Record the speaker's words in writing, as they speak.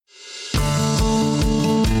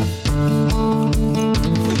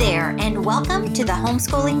and welcome to the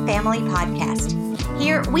Homeschooling Family Podcast.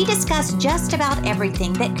 Here, we discuss just about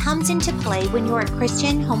everything that comes into play when you're a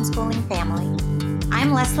Christian homeschooling family.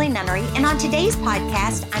 I'm Leslie Nunnery, and on today's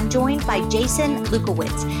podcast, I'm joined by Jason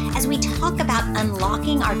Lukowitz as we talk about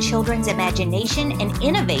unlocking our children's imagination and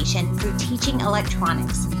innovation through teaching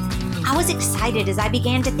electronics. I was excited as I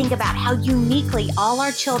began to think about how uniquely all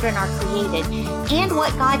our children are created and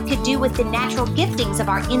what God could do with the natural giftings of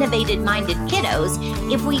our innovative-minded kiddos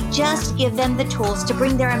if we just give them the tools to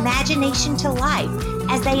bring their imagination to life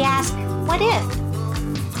as they ask, what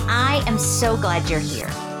if? I am so glad you're here.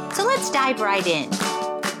 So let's dive right in.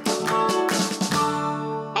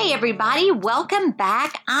 Hey everybody, welcome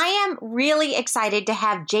back. I am really excited to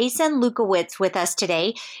have Jason Lukowitz with us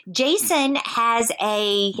today. Jason has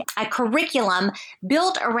a curriculum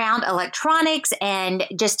built around electronics and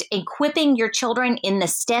just equipping your children in the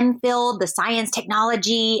STEM field, the science,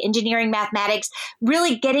 technology, engineering, mathematics,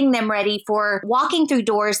 really getting them ready for walking through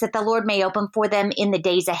doors that the Lord may open for them in the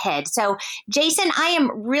days ahead. So Jason, I am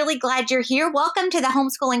really glad you're here. Welcome to the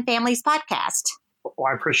Homeschooling Families Podcast.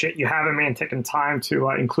 Well, I appreciate you having me and taking time to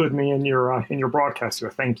include me in your broadcast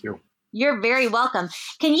here. Thank you. You're very welcome.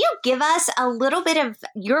 Can you give us a little bit of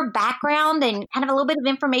your background and kind of a little bit of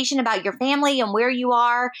information about your family and where you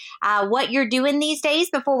are, what you're doing these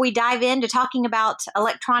days before we dive into talking about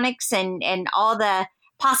electronics and all the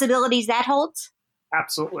possibilities that holds?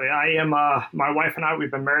 Absolutely. I am, my wife and I,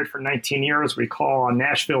 we've been married for 19 years. We call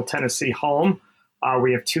Nashville, Tennessee home.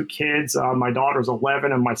 We have two kids. My daughter's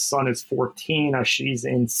 11 and my son is 14. She's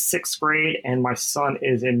in 6th grade and my son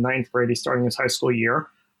is in 9th grade. He's starting his high school year.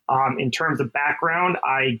 In terms of background,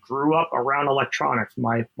 I grew up around electronics.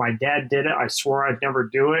 My dad did it. I swore I'd never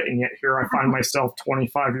do it. And yet here I find myself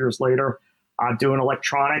 25 years later doing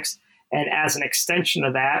electronics. And as an extension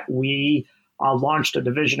of that, we launched a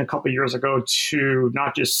division a couple of years ago to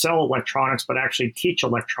not just sell electronics, but actually teach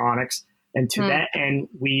electronics. And to that end,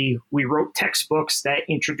 we wrote textbooks that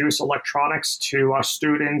introduce electronics to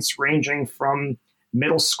students ranging from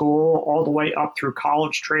middle school all the way up through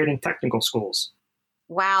college, trade, and technical schools.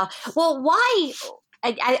 Wow. Well, why?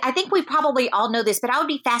 I think we probably all know this, but I would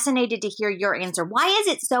be fascinated to hear your answer. Why is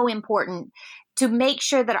it so important to make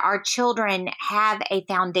sure that our children have a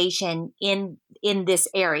foundation in this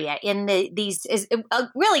area, in these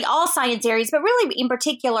really all science areas, but really in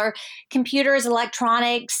particular, computers,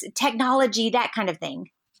 electronics, technology, that kind of thing?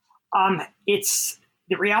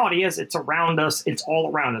 The reality is it's around us. It's all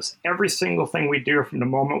around us. Every single thing we do from the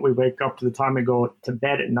moment we wake up to the time we go to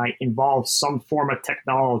bed at night involves some form of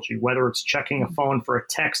technology, whether it's checking a phone for a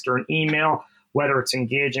text or an email, whether it's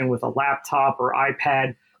engaging with a laptop or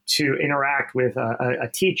iPad to interact with a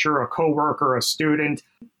teacher, a coworker, a student.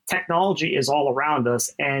 Technology is all around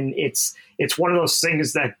us, and it's one of those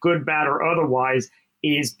things that, good, bad, or otherwise,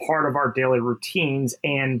 is part of our daily routines.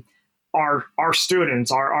 And our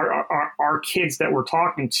students, our kids that we're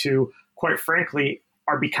talking to, quite frankly,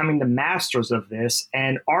 are becoming the masters of this.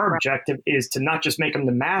 And our objective is to not just make them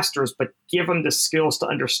the masters, but give them the skills to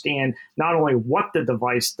understand not only what the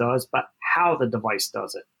device does, but how the device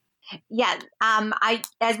does it. Yeah.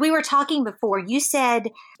 As we were talking before, you said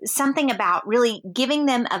something about really giving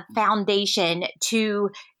them a foundation to,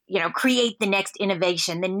 create the next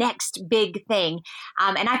innovation, the next big thing.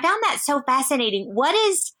 And I found that so fascinating. What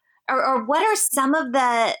are some of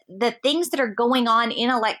the things that are going on in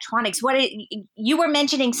electronics? You were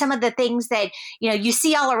mentioning some of the things that, you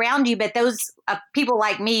see all around you, but those people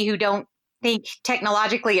like me who don't think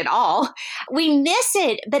technologically at all, we miss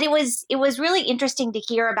it. But it was really interesting to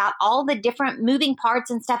hear about all the different moving parts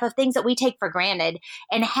and stuff of things that we take for granted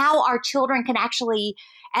and how our children can actually,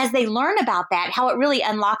 as they learn about that, how it really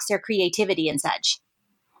unlocks their creativity and such.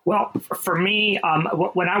 Well, for me,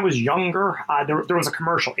 when I was younger, there was a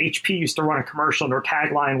commercial. HP used to run a commercial and their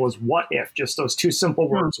tagline was, what if? Just those two simple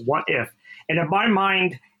words, what if? And in my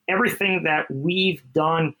mind, everything that we've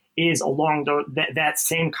done is along that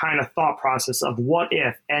same kind of thought process of what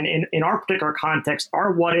if. And in our particular context,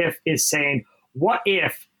 our what if is saying, what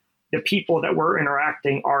if the people that we're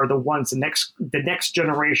interacting are the ones, the next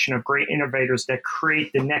generation of great innovators that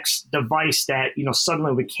create the next device that,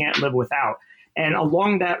 suddenly we can't live without. And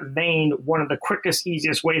along that vein, one of the quickest,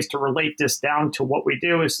 easiest ways to relate this down to what we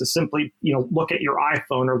do is to simply, look at your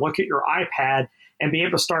iPhone or look at your iPad and be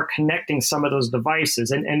able to start connecting some of those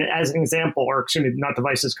devices. And as an example, or excuse me, not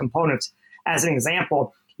devices, components. As an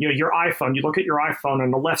example, your iPhone, you look at your iPhone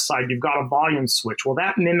on the left side, you've got a volume switch. Well,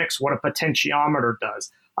 that mimics what a potentiometer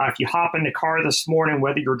does. If you hop in the car this morning,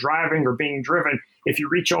 whether you're driving or being driven, if you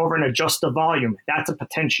reach over and adjust the volume, that's a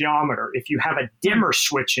potentiometer. If you have a dimmer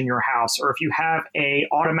switch in your house, or if you have a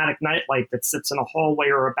automatic nightlight that sits in a hallway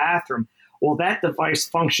or a bathroom, well, that device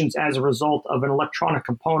functions as a result of an electronic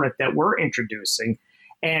component that we're introducing.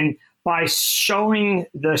 And by showing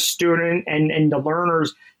the student and the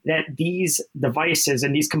learners that these devices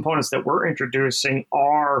and these components that we're introducing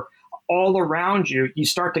are all around you, you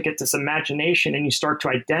start to get this imagination and you start to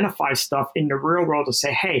identify stuff in the real world to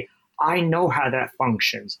say, hey, I know how that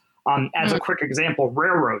functions. As a quick example,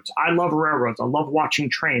 railroads. I love railroads. I love watching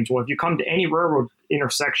trains. Well, if you come to any railroad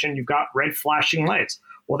intersection, you've got red flashing lights.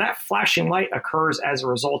 Well, that flashing light occurs as a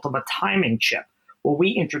result of a timing chip. Well,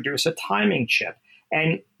 we introduce a timing chip.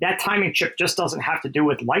 And that timing chip just doesn't have to do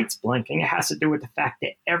with lights blinking. It has to do with the fact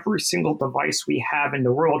that every single device we have in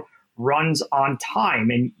the world runs on time.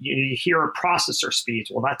 And you hear a processor speeds.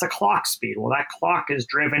 Well, that's a clock speed. Well, that clock is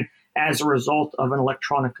driven as a result of an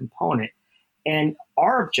electronic component. And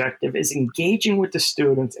our objective is engaging with the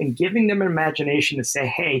students and giving them an imagination to say,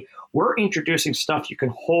 hey, we're introducing stuff you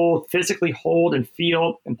can hold, physically hold and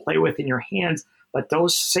feel and play with in your hands. But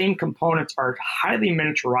those same components are highly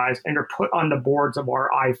miniaturized and are put on the boards of our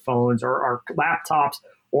iPhones or our laptops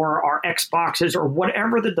or our Xboxes or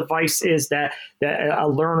whatever the device is that a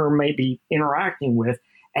learner may be interacting with.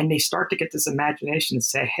 And they start to get this imagination to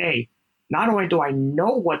say, hey, not only do I know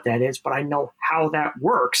what that is, but I know how that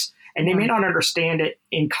works. And they may not understand it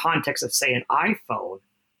in context of, say, an iPhone,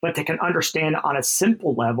 but they can understand it on a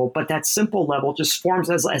simple level. But that simple level just forms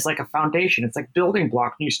as like a foundation. It's like building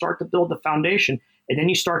block. And you start to build the foundation, and then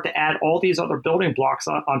you start to add all these other building blocks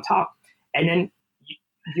on top. And then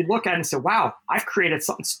you look at it and say, wow, I've created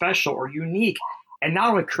something special or unique. And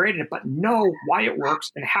not only created it, but know why it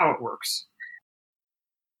works and how it works.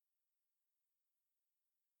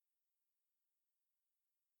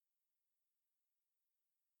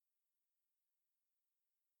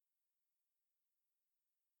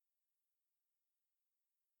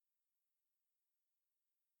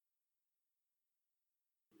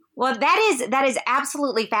 Well, that is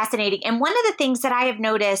absolutely fascinating. And one of the things that I have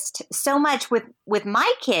noticed so much with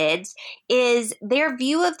my kids is their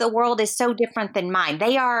view of the world is so different than mine.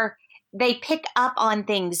 They pick up on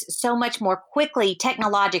things so much more quickly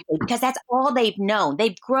technologically because that's all they've known.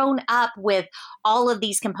 They've grown up with all of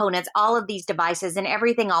these components, all of these devices and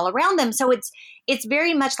everything all around them. So it's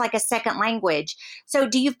very much like a second language. So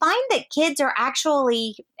do you find that kids are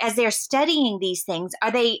actually, as they're studying these things,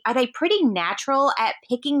 are they pretty natural at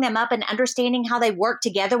picking them up and understanding how they work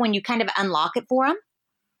together when you kind of unlock it for them?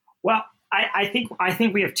 Well, I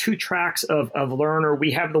think we have two tracks of learner.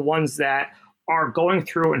 We have the ones that are going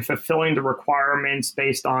through and fulfilling the requirements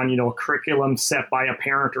based on, a curriculum set by a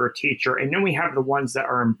parent or a teacher. And then we have the ones that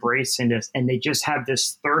are embracing this and they just have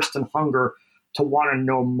this thirst and hunger to want to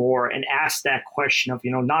know more and ask that question of,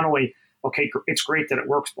 not only, okay, it's great that it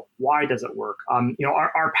works, but why does it work?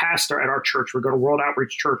 Our pastor at our church, we go to World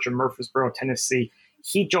Outreach Church in Murfreesboro, Tennessee.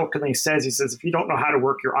 He jokingly says, if you don't know how to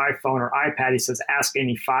work your iPhone or iPad, he says, ask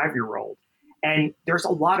any 5-year-old. And there's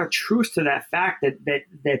a lot of truth to that fact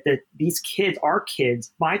that these kids, our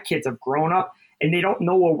kids, my kids have grown up and they don't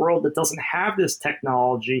know a world that doesn't have this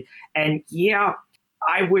technology. And yeah,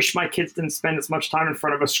 I wish my kids didn't spend as much time in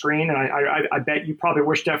front of a screen. And I bet you probably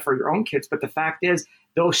wish that for your own kids. But the fact is,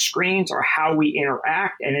 those screens are how we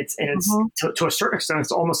interact. And it's to a certain extent,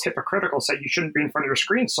 it's almost hypocritical. So you shouldn't be in front of your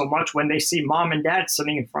screen so much when they see mom and dad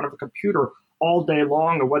sitting in front of a computer all day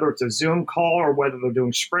long, or whether it's a Zoom call or whether they're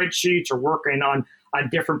doing spreadsheets or working on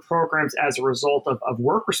different programs as a result of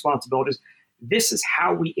work responsibilities. This is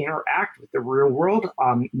how we interact with the real world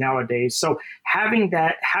nowadays. So having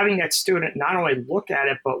that student not only look at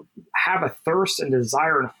it, but have a thirst and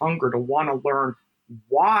desire and hunger to want to learn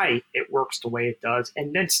why it works the way it does,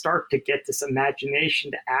 and then start to get this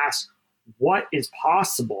imagination to ask what is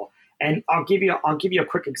possible. And I'll give you a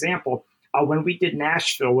quick example. When we did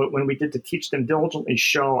Nashville, when we did the Teach Them Diligently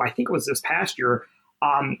show, I think it was this past year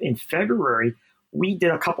in February, we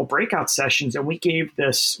did a couple breakout sessions and we gave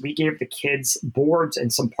the kids boards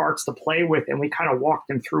and some parts to play with, and we kind of walked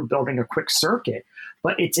them through building a quick circuit.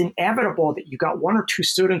 But it's inevitable that you got one or two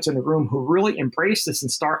students in the room who really embrace this and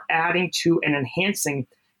start adding to and enhancing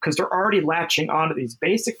because they're already latching onto these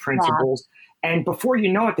basic principles. Yeah. And before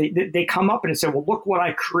you know it, they come up and say, well, look what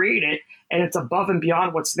I created. And it's above and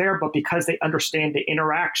beyond what's there. But because they understand the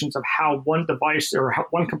interactions of how one device or how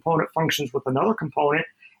one component functions with another component,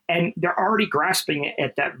 and they're already grasping it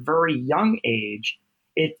at that very young age,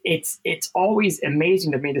 it's always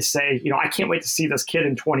amazing to me to say, I can't wait to see this kid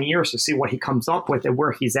in 20 years to see what he comes up with and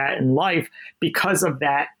where he's at in life because of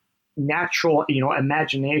that natural,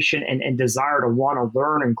 imagination and desire to want to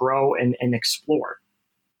learn and grow and explore.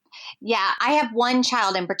 Yeah, I have one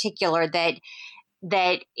child in particular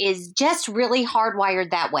that is just really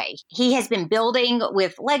hardwired that way. He has been building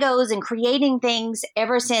with Legos and creating things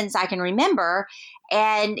ever since I can remember.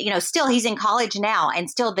 And, still he's in college now, and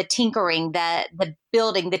still the tinkering, the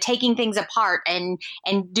building, the taking things apart and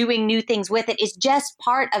doing new things with it is just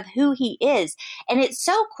part of who he is. And it's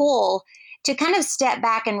so cool to kind of step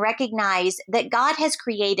back and recognize that God has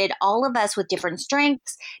created all of us with different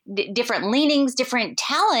strengths, different leanings, different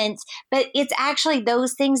talents, but it's actually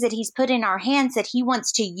those things that he's put in our hands that he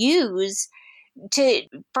wants to use to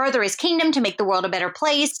further his kingdom, to make the world a better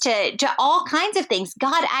place, to all kinds of things.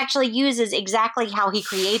 God actually uses exactly how he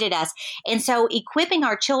created us. And so equipping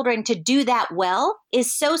our children to do that well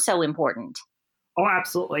is so, so important. Oh,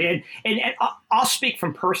 absolutely. And I'll speak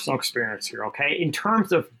from personal experience here, okay? In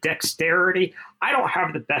terms of dexterity, I don't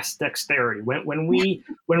have the best dexterity. When we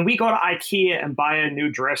go to IKEA and buy a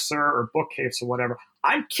new dresser or bookcase or whatever,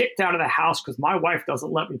 I'm kicked out of the house because my wife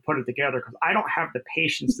doesn't let me put it together because I don't have the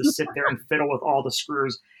patience to sit there and fiddle with all the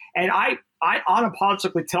screws. And I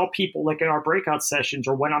unapologetically tell people, like in our breakout sessions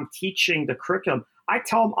or when I'm teaching the curriculum, I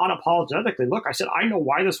tell them unapologetically, look, I said, I know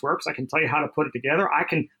why this works. I can tell you how to put it together. I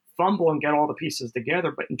can fumble and get all the pieces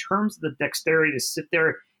together. But in terms of the dexterity to sit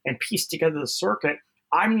there and piece together the circuit,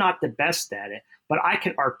 I'm not the best at it, but I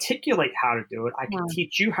can articulate how to do it. I can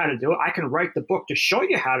teach you how to do it. I can write the book to show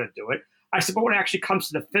you how to do it. I said, but when it actually comes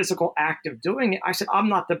to the physical act of doing it, I said, I'm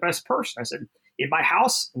not the best person. I said, in my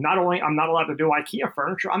house, not only I'm not allowed to do IKEA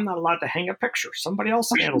furniture, I'm not allowed to hang a picture. Somebody else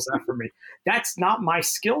handles that for me. That's not my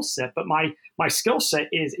skill set, but my skill set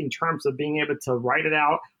is in terms of being able to write it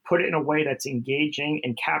out, put it in a way that's engaging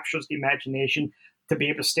and captures the imagination, to be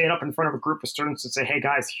able to stand up in front of a group of students and say, hey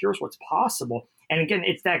guys, here's what's possible. And again,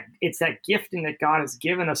 it's that gifting that God has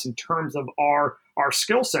given us in terms of our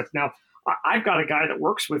skill sets. Now, I've got a guy that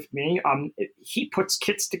works with me. He puts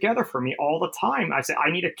kits together for me all the time. I say,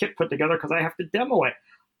 I need a kit put together because I have to demo it.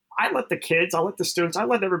 I let the students, I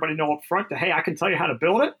let everybody know up front that, hey, I can tell you how to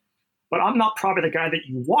build it, but I'm not probably the guy that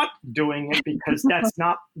you want doing it because that's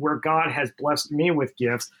not where God has blessed me with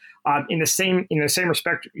gifts. In the same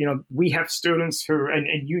respect, we have students who,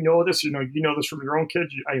 and you know this this from your own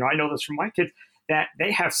kids. I know this from my kids, that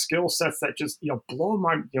they have skill sets that just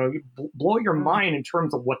blow your mind in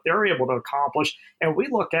terms of what they're able to accomplish. And we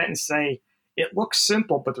look at it and say, it looks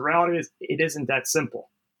simple, but the reality is it isn't that simple.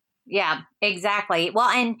 Yeah, exactly. Well,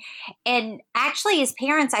 and actually as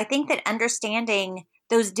parents, I think that understanding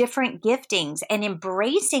those different giftings and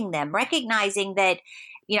embracing them, recognizing that,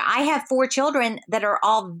 I have 4 children that are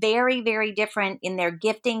all very, very different in their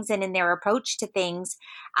giftings and in their approach to things.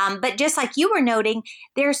 But just like you were noting,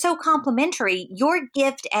 they're so complementary. Your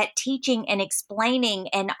gift at teaching and explaining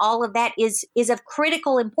and all of that is of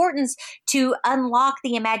critical importance to unlock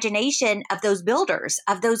the imagination of those builders,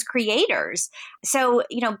 of those creators. So,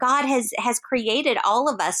 God has created all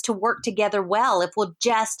of us to work together well if we'll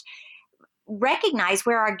just recognize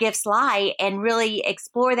where our gifts lie and really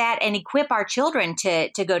explore that and equip our children to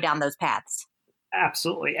go down those paths.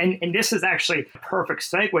 Absolutely. And this is actually a perfect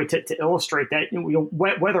segue to illustrate that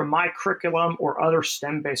whether my curriculum or other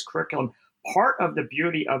STEM-based curriculum, part of the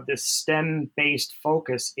beauty of this STEM-based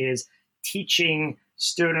focus is teaching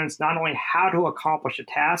students not only how to accomplish a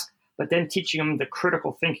task, but then teaching them the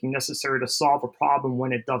critical thinking necessary to solve a problem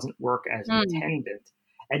when it doesn't work as intended.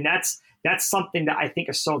 And that's something that I think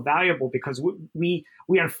is so valuable because we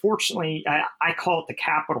unfortunately, I call it the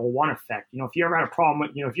Capital One effect. If you ever had a problem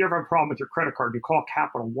with your credit card, you call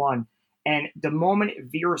Capital One, and the moment it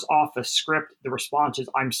veers off a script, the response is,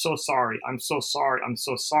 "I'm so sorry, I'm so sorry, I'm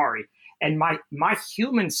so sorry." And my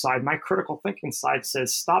human side, my critical thinking side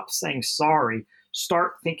says, stop saying sorry,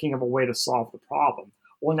 start thinking of a way to solve the problem.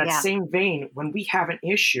 Well, in that same vein, when we have an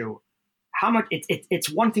issue, it's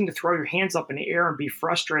one thing to throw your hands up in the air and be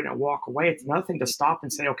frustrated and walk away. It's another thing to stop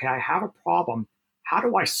and say, okay, I have a problem. How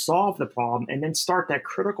do I solve the problem? And then start that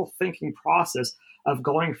critical thinking process of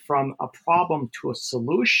going from a problem to a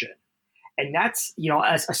solution. And that's,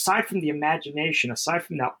 aside from the imagination, aside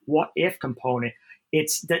from that what if component,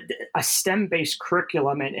 it's a STEM-based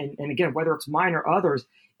curriculum. And again, whether it's mine or others,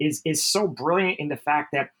 is so brilliant in the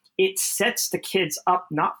fact that it sets the kids up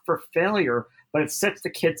not for failure, but it sets the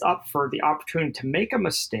kids up for the opportunity to make a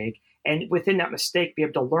mistake, and within that mistake, be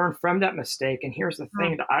able to learn from that mistake. And here's the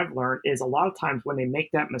thing that I've learned is a lot of times when they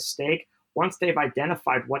make that mistake, once they've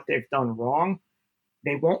identified what they've done wrong,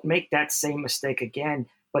 they won't make that same mistake again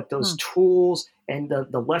but those tools and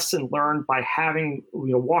the lesson learned by having,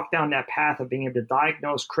 walk down that path of being able to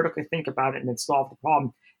diagnose, critically think about it, and then solve the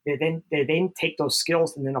problem. They then take those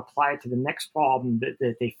skills and then apply it to the next problem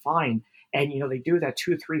that they find. And, they do that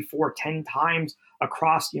 2, 3, 4, 10 times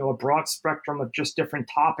across, a broad spectrum of just different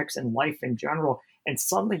topics in life in general. And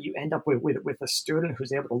suddenly you end up with a student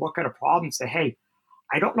who's able to look at a problem and say, hey,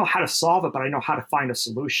 I don't know how to solve it, but I know how to find a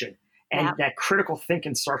solution. And that critical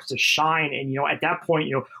thinking starts to shine. And, at that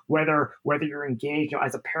point, whether you're engaged,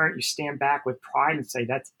 as a parent, you stand back with pride and say,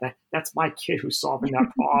 that's my kid who's solving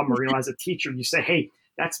that problem. Or, as a teacher, you say, hey,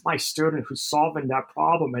 that's my student who's solving that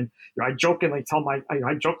problem. And I jokingly tell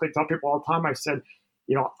people all the time, I said,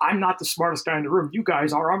 I'm not the smartest guy in the room. You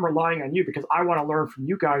guys are. I'm relying on you because I want to learn from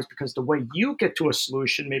you guys, because the way you get to a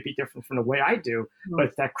solution may be different from the way I do. But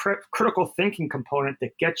it's that critical thinking component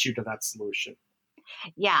that gets you to that solution.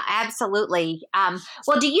 Yeah, absolutely.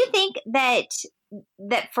 Well, do you think that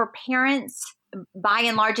for parents, by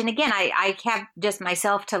and large, and again, I have just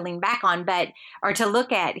myself to lean back on, or to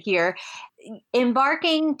look at here,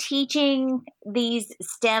 teaching these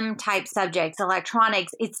STEM type subjects,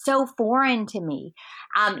 electronics, it's so foreign to me.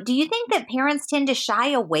 Do you think that parents tend to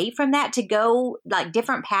shy away from that, to go like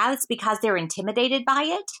different paths because they're intimidated by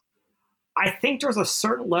it? I think there's a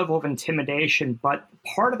certain level of intimidation, but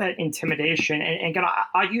part of that intimidation, and again,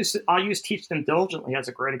 I'll use Teach Them Diligently as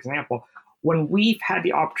a great example. When we've had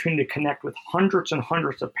the opportunity to connect with hundreds and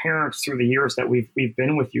hundreds of parents through the years that we've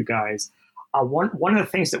been with you guys, one of the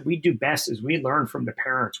things that we do best is we learn from the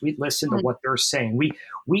parents. We listen to what they're saying.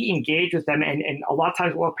 We engage with them, and a lot of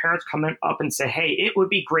times, parents come up and say, "Hey, it would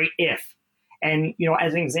be great if," and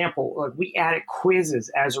as an example, we added quizzes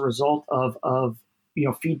as a result of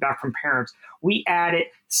feedback from parents. We added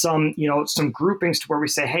some groupings to where we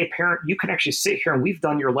say, hey, parent, you can actually sit here and we've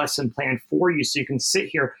done your lesson plan for you, so you can sit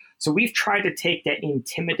here. So we've tried to take that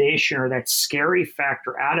intimidation or that scary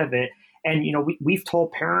factor out of it. And, we've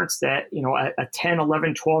told parents that, a 10,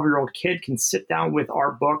 11, 12-year-old kid can sit down with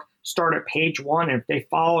our book, start at page 1. And if they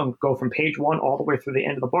follow and go from page 1 all the way through the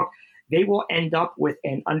end of the book, they will end up with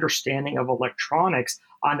an understanding of electronics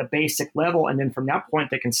on the basic level. And then from that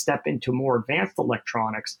point, they can step into more advanced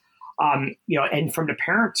electronics. And from the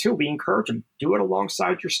parent too, we encourage them, do it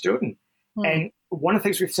alongside your student. And one of the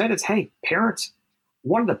things we've said is, hey, parents,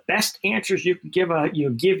 one of the best answers you can give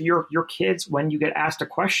your kids when you get asked a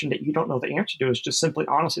question that you don't know the answer to is just simply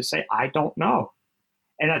honestly say, I don't know.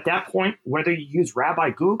 And at that point, whether you use Rabbi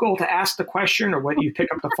Google to ask the question or whether you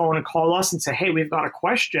pick up the phone and call us and say, hey, we've got a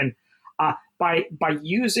question, by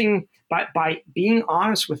being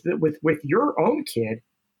honest with your own kid,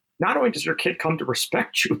 not only does your kid come to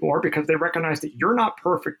respect you more because they recognize that you're not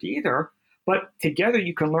perfect either, but together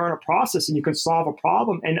you can learn a process and you can solve a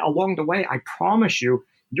problem. And along the way, I promise you,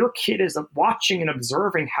 your kid is watching and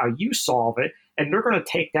observing how you solve it, and they're going to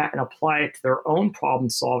take that and apply it to their own problem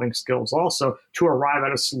solving skills also to arrive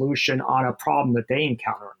at a solution on a problem that they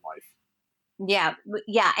encounter in life.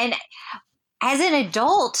 Yeah. And as an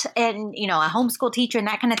adult and, a homeschool teacher and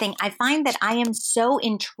that kind of thing, I find that I am so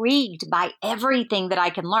intrigued by everything that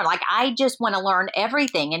I can learn. Like, I just want to learn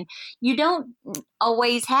everything. And you don't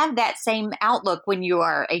always have that same outlook when you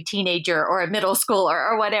are a teenager or a middle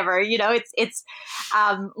schooler or whatever. It's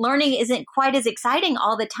learning isn't quite as exciting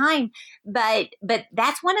all the time. But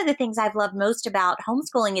that's one of the things I've loved most about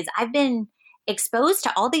homeschooling is I've been exposed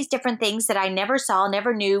to all these different things that I never saw,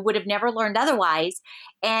 never knew, would have never learned otherwise.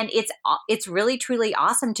 And it's really, truly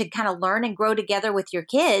awesome to kind of learn and grow together with your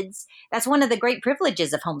kids. That's one of the great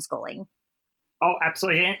privileges of homeschooling. Oh,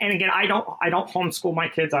 absolutely. And again, I don't homeschool my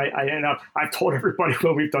kids. I've told everybody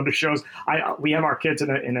when we've done the shows, we have our kids in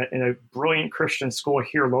a brilliant Christian school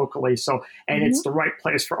here locally. So, and it's the right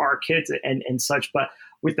place for our kids and such. But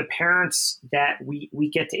with the parents that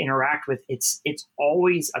we get to interact with, it's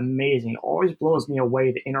always amazing. It always blows me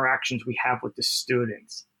away the interactions we have with the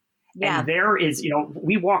students. Yeah. And there is,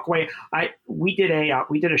 we walk away. We did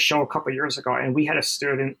a show a couple of years ago, and we had a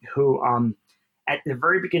student who, at the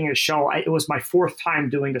very beginning of the show, it was my 4th time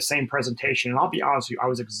doing the same presentation, and I'll be honest with you, I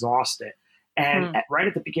was exhausted. And right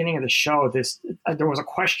at the beginning of the show, there was a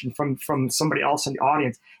question from somebody else in the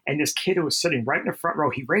audience, and this kid who was sitting right in the front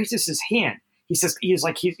row, he raises his hand. He says,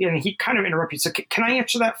 and he kind of interrupted. He said, can I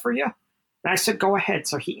answer that for you? And I said, go ahead.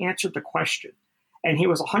 So he answered the question, and he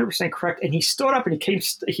was 100% correct. And he stood up and he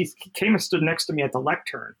came and stood next to me at the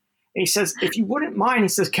lectern. And he says, if you wouldn't mind, he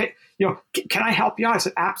says, can I help you out? I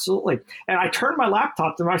said, absolutely. And I turned my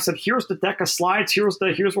laptop to him. I said, here's the deck of slides. Here's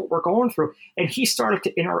what we're going through. And he started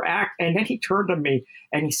to interact. And then he turned to me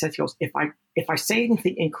and he said, if I say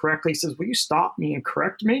anything incorrectly, he says, will you stop me and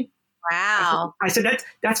correct me? Wow. I said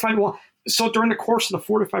that's fine. Well, So during the course of the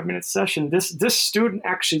 45-minute session, this student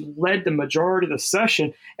actually led the majority of the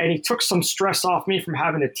session, and he took some stress off me from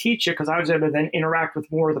having to teach it because I was able to then interact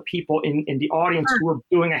with more of the people in the audience who were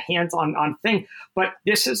doing a hands-on thing. But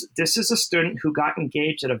this is a student who got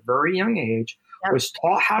engaged at a very young age, was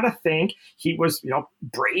taught how to think. He was,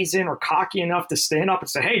 brazen or cocky enough to stand up and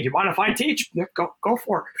say, "Hey, do you mind if I teach?" Yeah, go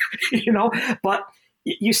for it, But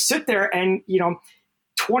you sit there and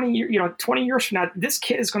 20 years from now, this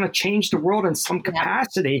kid is going to change the world in some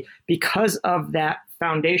capacity because of that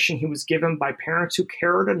foundation he was given by parents who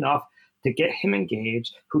cared enough to get him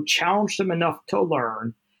engaged, who challenged him enough to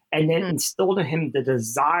learn, and then instilled in him the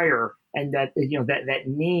desire and that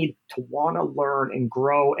need to want to learn and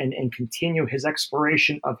grow and continue his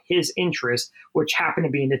exploration of his interest, which happened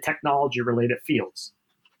to be in the technology related fields.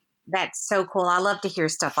 That's so cool. I love to hear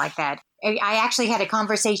stuff like that. I actually had a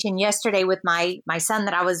conversation yesterday with my son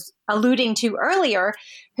that I was alluding to earlier,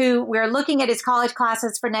 who we're looking at his college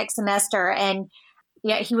classes for next semester. And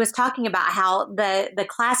he was talking about how the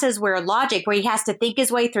classes where logic, where he has to think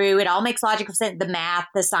his way through, it all makes logical sense, the math,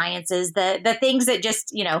 the sciences, the things that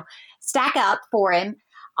just, stack up for him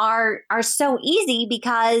are so easy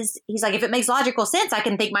because he's like, if it makes logical sense, I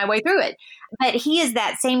can think my way through it. But he is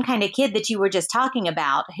that same kind of kid that you were just talking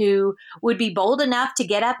about, who would be bold enough to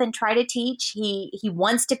get up and try to teach. He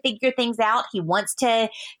wants to figure things out. He wants to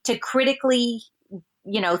critically,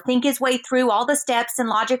 think his way through all the steps and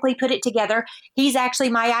logically put it together. He's actually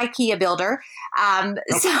my IKEA builder.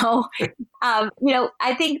 So,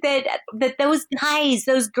 I think that those guys,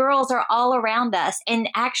 those girls are all around us, and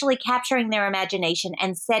actually capturing their imagination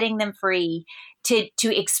and setting them free to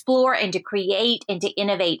explore and to create and to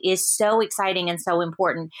innovate is so exciting and so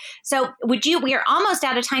important. So we are almost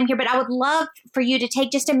out of time here, but I would love for you to take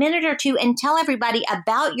just a minute or two and tell everybody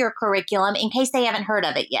about your curriculum in case they haven't heard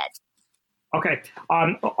of it yet. Okay.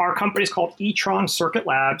 Our company is called eTron Circuit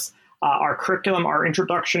Labs. Our curriculum, our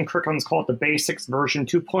introduction curriculum is called the Basics version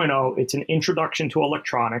 2.0. It's an introduction to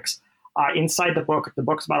electronics. Inside the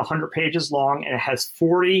book's about 100 pages long, and it has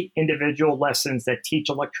 40 individual lessons that teach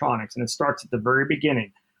electronics, and it starts at the very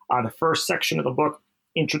beginning. The first section of the book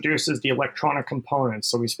introduces the electronic components.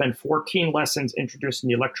 So we spend 14 lessons introducing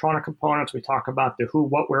the electronic components. We talk about the who,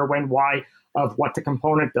 what, where, when, why of what the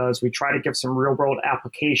component does. We try to give some real world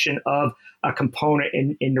application of a component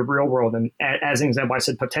in the real world. And as an example, I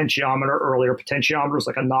said potentiometer earlier. Potentiometer is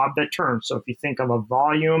like a knob that turns. So if you think of a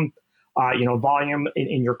volume, volume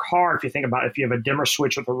in your car, if you think about if you have a dimmer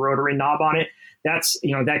switch with a rotary knob on it,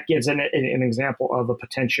 that gives an example of a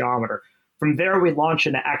potentiometer. From there, we launch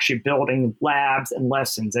into actually building labs and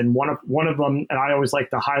lessons. And one of them, and I always like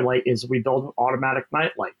to highlight, is we build an automatic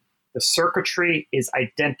nightlight. The circuitry is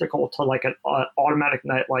identical to like an automatic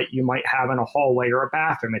nightlight you might have in a hallway or a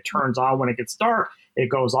bathroom. It turns on when it gets dark. It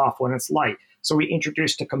goes off when it's light. So we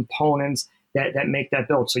introduced the components that make that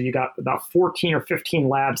build. So you got about 14 or 15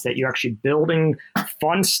 labs that you're actually building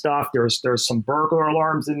fun stuff. There's some burglar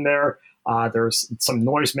alarms in there. There's some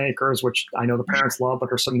noisemakers, which I know the parents love, but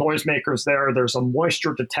there's some noisemakers there. There's a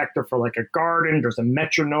moisture detector for like a garden. There's a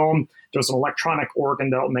metronome. There's an electronic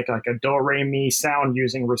organ that'll make like a do, re, mi sound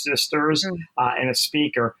using resistors and a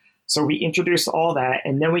speaker. So we introduce all that,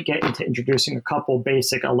 and then we get into introducing a couple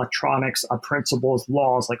basic electronics principles,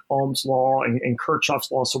 laws like Ohm's law and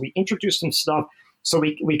Kirchhoff's law. So we introduce some stuff. So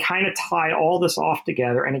we kind of tie all this off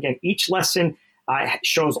together. And again, each lesson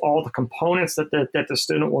shows all the components that the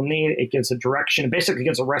student will need. It gives a direction. It basically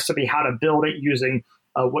gives a recipe how to build it using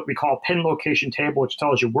what we call a pin location table, which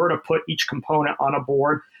tells you where to put each component on a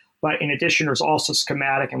board. But in addition, there's also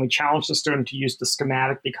schematic, and we challenge the student to use the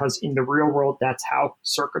schematic because in the real world, that's how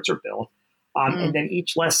circuits are built. And then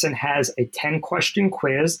each lesson has a 10-question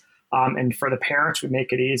quiz. And for the parents, we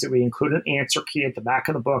make it easy. We include an answer key at the back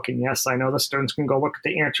of the book. And yes, I know the students can go look at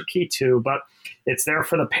the answer key too, but it's there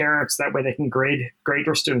for the parents. That way they can grade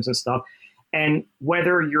their students and stuff. And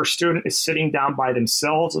whether your student is sitting down by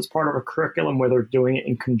themselves as part of a curriculum, whether they're doing it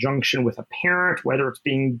in conjunction with a parent, whether it's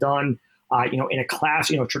being done in a class,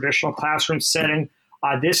 traditional classroom setting,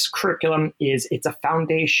 this curriculum it's a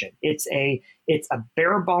foundation. It's a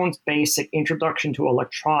bare bones basic introduction to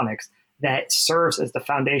electronics that serves as the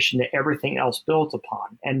foundation that everything else builds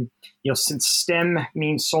upon. And, since STEM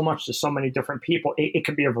means so much to so many different people, it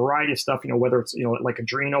could be a variety of stuff, whether it's, like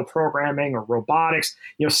Arduino programming or robotics.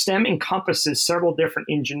 STEM encompasses several different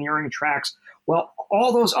engineering tracks. Well,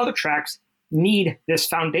 all those other tracks need this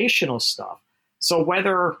foundational stuff. So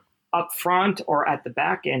whether up front or at the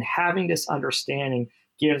back end, having this understanding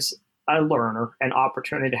gives a learner an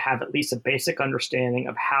opportunity to have at least a basic understanding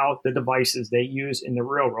of how the devices they use in the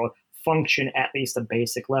real world function at least a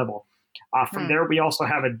basic level. From there, we also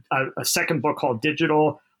have a second book called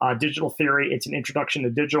Digital Theory. It's an introduction to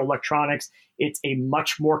digital electronics. It's a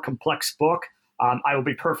much more complex book. I will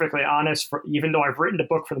be perfectly honest, even though I've written the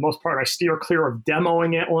book for the most part, I steer clear of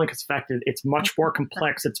demoing it only because it's much more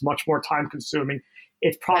complex. It's much more time consuming.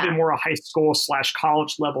 It's probably more a high school /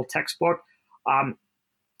 college level textbook.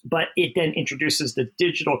 But it then introduces the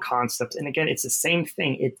digital concepts. And again, it's the same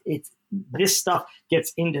thing. This stuff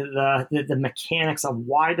gets into the mechanics of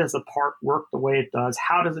why does a part work the way it does?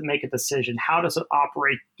 How does it make a decision? How does it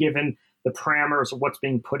operate given the parameters of what's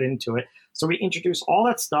being put into it? So we introduce all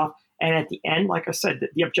that stuff. And at the end, like I said,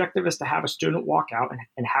 the objective is to have a student walk out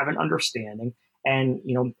and have an understanding and,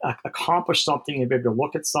 accomplish something and be able to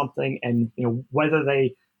look at something and,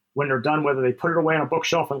 when they're done, whether they put it away on a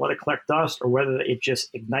bookshelf and let it collect dust or whether it just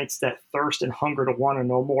ignites that thirst and hunger to want to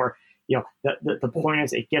know more. The point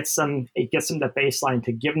is it gets them the baseline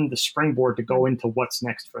to give them the springboard to go into what's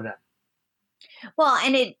next for them. Well,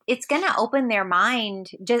 and it's going to open their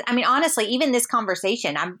mind. Honestly, even this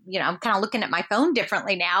conversation, I'm kind of looking at my phone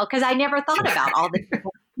differently now because I never thought about all the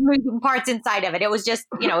moving parts inside of it. It was just,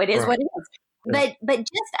 it is what it is. But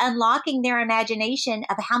just unlocking their imagination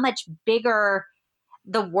of how much bigger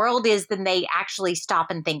the world is than they actually stop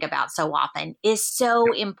and think about so often is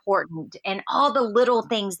so important. And all the little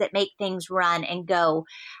things that make things run and go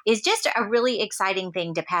is just a really exciting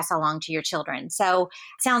thing to pass along to your children. So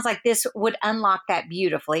it sounds like this would unlock that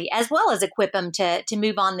beautifully, as well as equip them to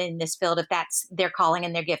move on in this field if that's their calling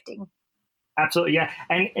and their gifting. Absolutely, yeah.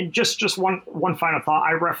 And just one final thought.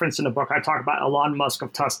 I reference in the book, I talk about Elon Musk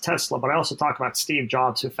of Tesla, but I also talk about Steve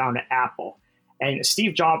Jobs, who founded Apple. And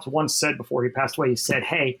Steve Jobs once said before he passed away, he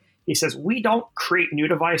says, we don't create new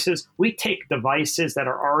devices. We take devices that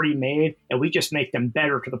are already made and we just make them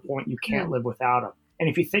better to the point you can't live without them. And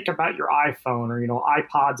if you think about your iPhone or,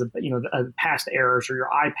 iPods, the past eras or your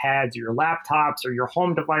iPads or your laptops or your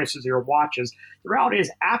home devices or your watches, the reality is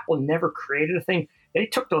Apple never created a thing. They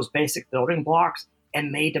took those basic building blocks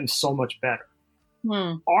and made them so much better.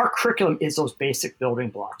 Our curriculum is those basic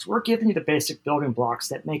building blocks. We're giving you the basic building blocks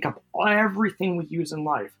that make up everything we use in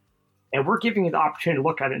life. And we're giving you the opportunity to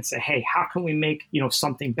look at it and say, hey, how can we make,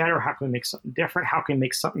 something better? How can we make something different? How can we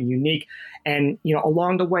make something unique? And,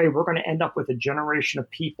 along the way, we're going to end up with a generation of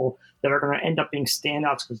people that are going to end up being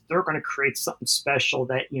standouts because they're going to create something special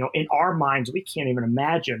that, in our minds, we can't even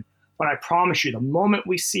imagine. But I promise you, the moment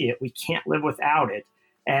we see it, we can't live without it.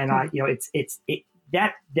 And,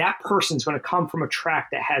 that person's going to come from a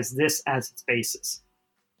track that has this as its basis.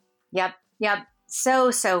 Yep.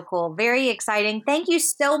 So cool. Very exciting. Thank you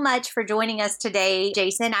so much for joining us today,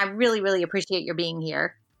 Jason. I really, really appreciate your being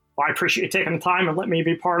here. Well, I appreciate you taking the time and letting me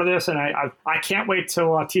be part of this. And I can't wait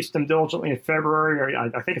to teach them diligently in February.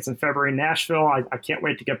 I think it's in February in Nashville. I can't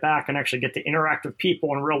wait to get back and actually get to interact with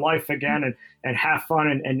people in real life again and have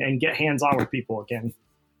fun and get hands-on with people again.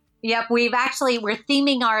 Yep. We're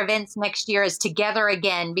theming our events next year as Together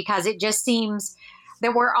Again, because it just seems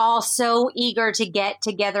that we're all so eager to get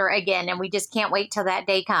together again. And we just can't wait till that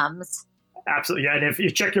day comes. Absolutely. Yeah. And if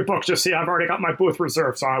you check your books, you'll see I've already got my booth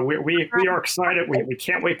reserved. So we are excited. We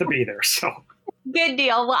can't wait to be there. So good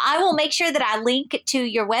deal. Well, I will make sure that I link to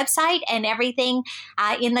your website and everything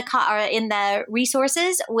in the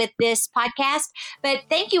resources with this podcast. But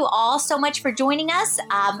thank you all so much for joining us.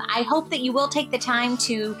 I hope that you will take the time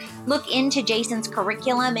to look into Jason's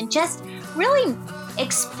curriculum and just really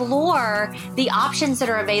explore the options that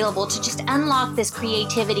are available to just unlock this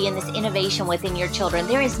creativity and this innovation within your children.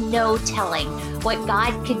 There is no telling what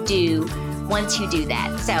God could do once you do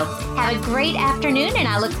that. So have a great afternoon, and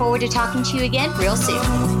I look forward to talking to you again real soon.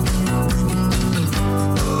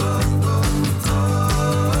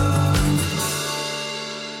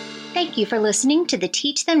 Thank you for listening to the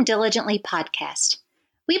Teach Them Diligently podcast.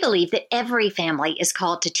 We believe that every family is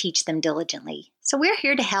called to teach them diligently, so we're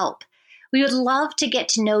here to help. We would love to get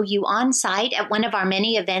to know you on site at one of our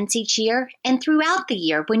many events each year and throughout the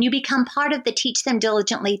year when you become part of the Teach Them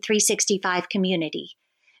Diligently 365 community.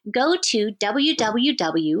 Go to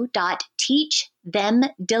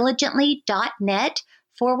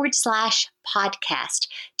www.teachthemdiligently.net/podcast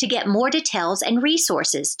to get more details and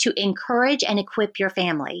resources to encourage and equip your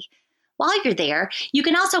family. While you're there, you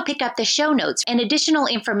can also pick up the show notes and additional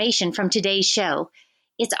information from today's show.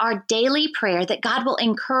 It's our daily prayer that God will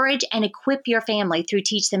encourage and equip your family through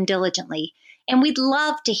Teach Them Diligently, and we'd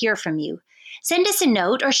love to hear from you. Send us a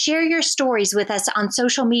note or share your stories with us on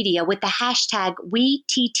social media with the hashtag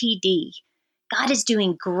WeTTD. God is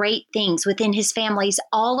doing great things within his families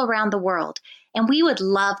all around the world, and we would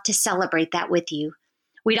love to celebrate that with you.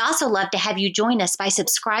 We'd also love to have you join us by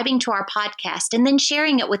subscribing to our podcast and then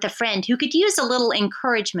sharing it with a friend who could use a little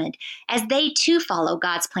encouragement as they too follow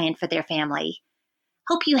God's plan for their family.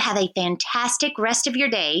 Hope you have a fantastic rest of your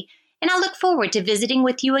day, and I look forward to visiting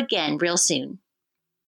with you again real soon.